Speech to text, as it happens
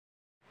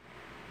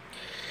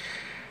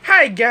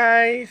Hi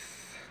guys!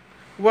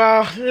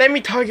 Well, let me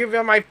talk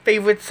about my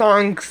favorite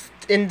songs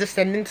in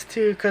Descendants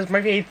too, because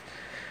my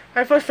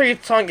first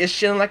favorite song is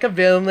Shitting Like a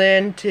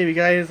Villain too,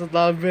 because I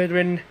love it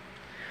when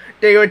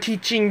they were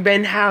teaching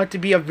Ben how to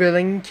be a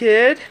villain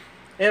kid.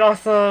 And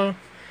also,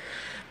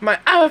 my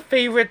other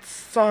favorite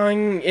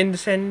song in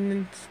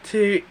Descendants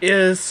too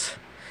is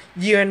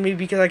You and Me,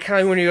 because I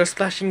kind of when we were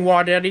splashing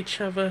water at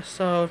each other,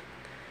 so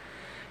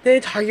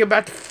they talk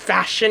about the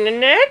fashion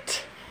in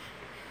it.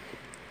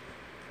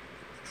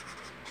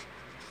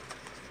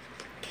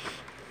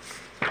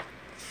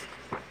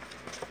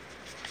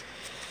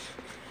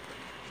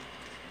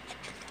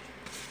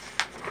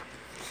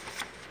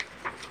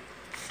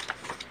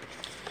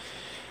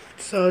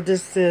 So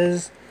this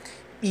is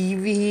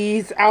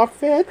Evie's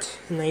outfit,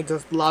 and I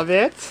just love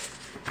it.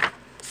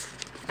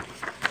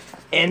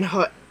 And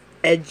her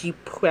edgy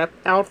prep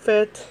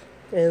outfit,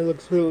 and it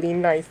looks really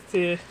nice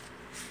too.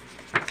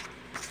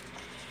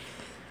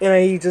 And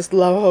I just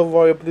love her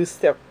royal blue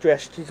silk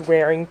dress she's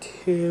wearing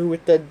too,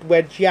 with the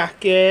red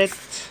jacket.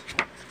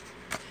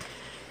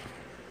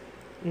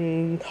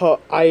 And her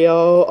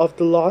Isle of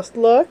the Lost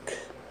look.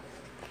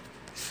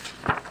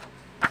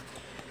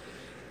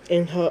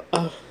 In her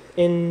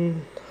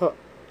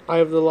Eye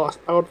of the Lost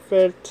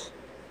outfit.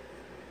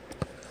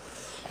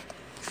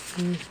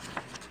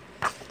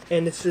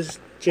 And this is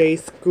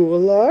Jay's school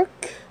look.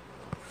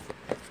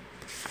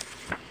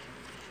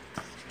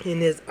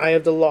 In his Eye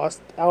of the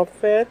Lost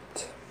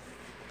outfit.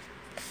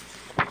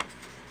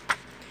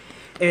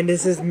 And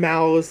this is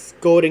Mal's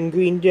gold and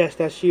green dress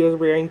that she was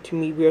wearing to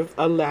meet with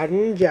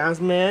Aladdin,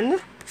 Jasmine.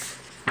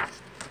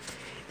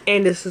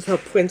 And this is her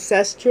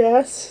princess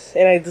dress,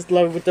 and I just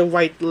love it with the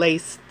white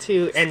lace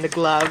too, and the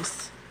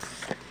gloves.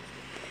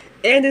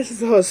 And this is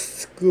her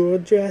school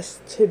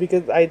dress too,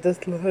 because I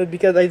just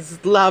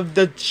love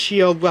the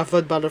shield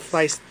ruffled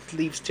butterfly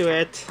sleeves to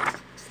it.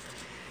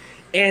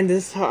 And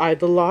this is her Eye of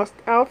the Lost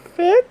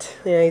outfit,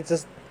 and I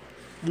just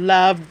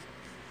love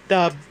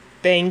the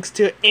bangs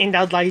too, and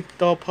I like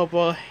the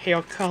purple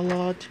hair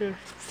color too.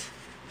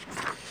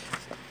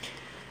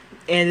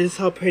 And this is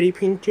her pretty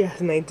pink dress,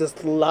 and I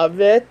just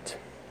love it.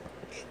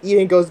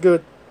 Even goes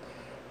good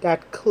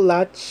that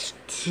clutch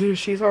too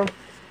she's on.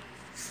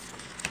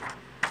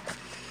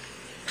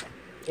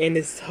 And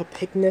this is her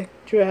picnic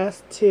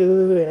dress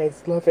too, and I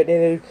just love it.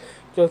 And it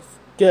goes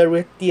good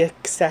with the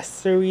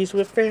accessories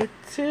with it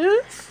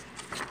too.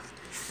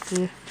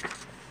 Yeah.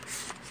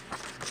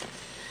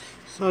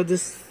 So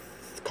this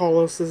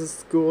Carlos's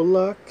school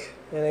look,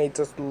 and I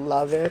just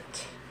love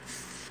it.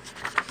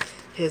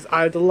 His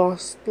Eye of the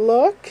Lost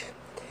look.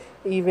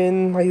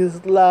 Even I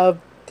just love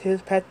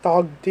his pet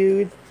dog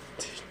dude.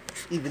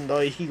 Even though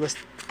I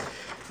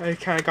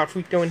kind of got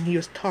freaked out when he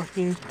was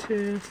talking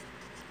to.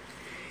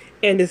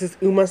 And this is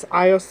Uma's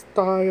Isle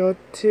style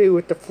too,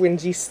 with the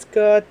fringy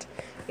skirt,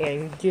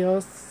 and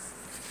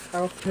Gil's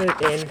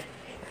outfit, and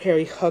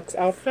Harry Hook's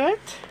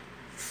outfit.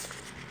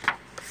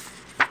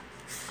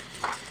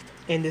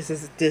 And this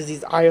is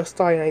Dizzy's Isle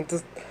style, and I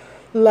just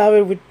love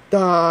it with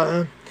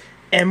the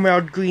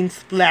emerald green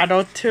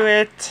splatter to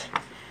it.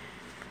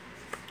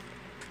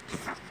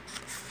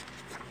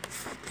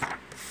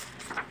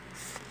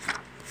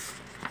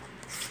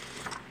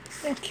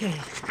 Okay.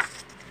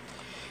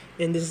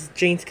 And this is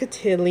Jane's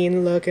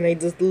cotillion look, and I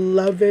just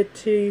love it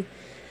too,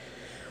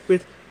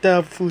 with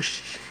the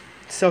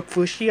silk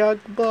fuchsia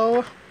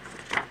bow.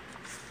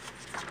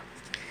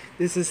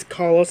 This is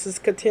Carlos's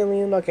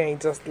cotillion look, and I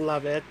just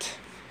love it.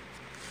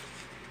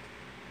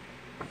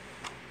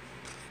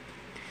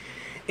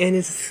 And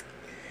this is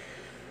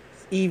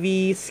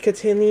Evie's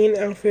cotillion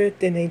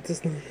outfit, and I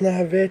just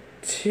love it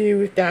too,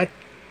 with that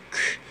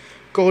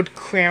gold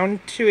crown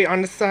to it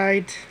on the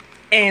side.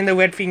 And the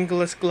red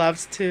fingerless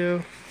gloves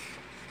too.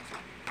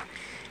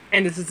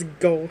 And this is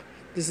gold.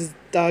 This is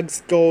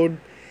Doug's gold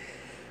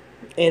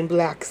and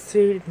black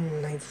suit,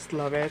 and I just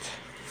love it.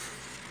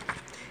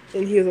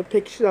 And here's a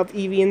picture of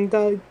Evie and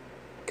Doug,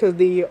 because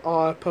they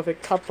are a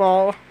perfect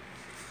couple.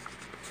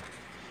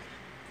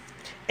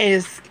 And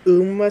it's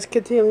Uma's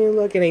cotillion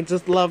look, and I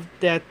just love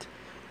that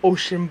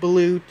ocean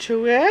blue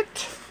to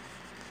it.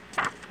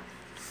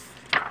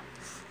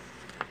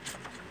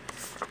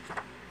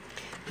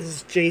 This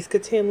is Jay's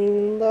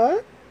cotillion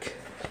look.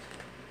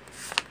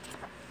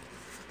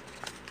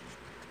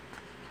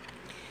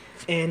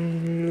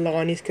 And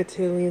Lonnie's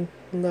cotillion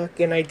look,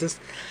 and I just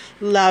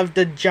love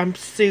the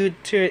jumpsuit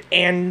to it,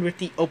 and with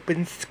the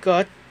open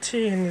skirt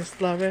too, and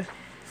just love it.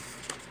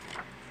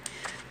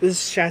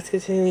 This is Shad's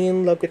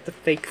cotillion look with the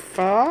fake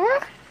fur.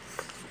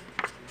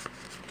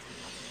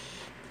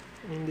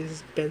 And this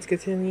is Ben's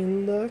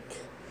cotillion look,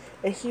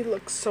 and he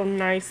looks so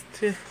nice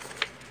too.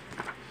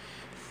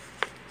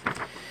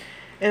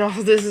 And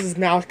also this is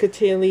Mal's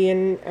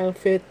cotillion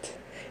outfit,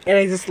 and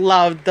I just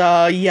love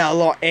the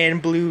yellow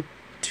and blue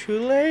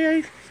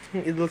tulle.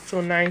 It looks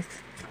so nice.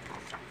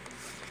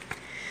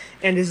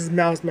 And this is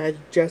Mal's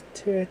magic dress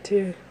to it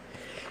too,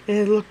 and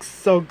it looks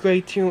so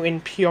great too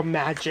in pure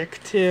magic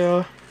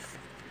too.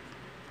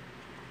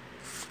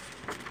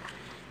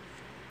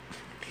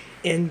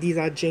 And these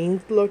are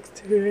Jane's looks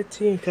to it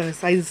too,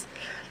 because I just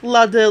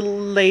love the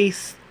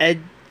lace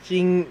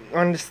edging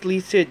on the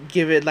sleeves to it,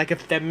 give it like a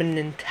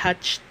feminine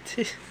touch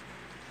to.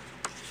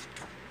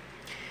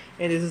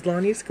 And this is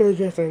Lonnie's school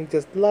dress, and I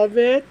just love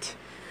it.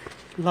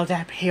 Love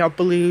that pale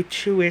blue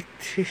to it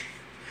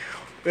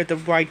with the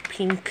bright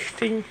pink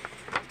thing.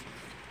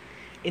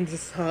 And this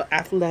is her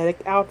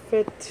athletic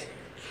outfit,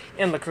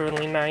 and look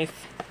really nice.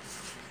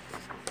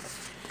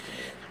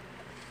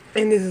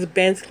 And this is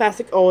Ben's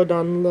classic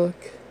Oladon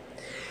look.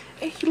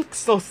 And he looks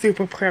so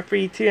super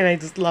preppy too, and I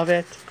just love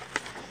it.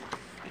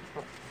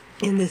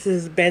 And this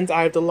is Ben's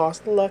Eye of the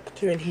Lost look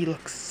too, and he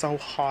looks so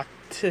hot.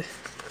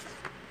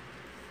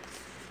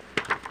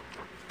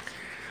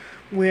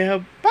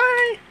 Well, bye!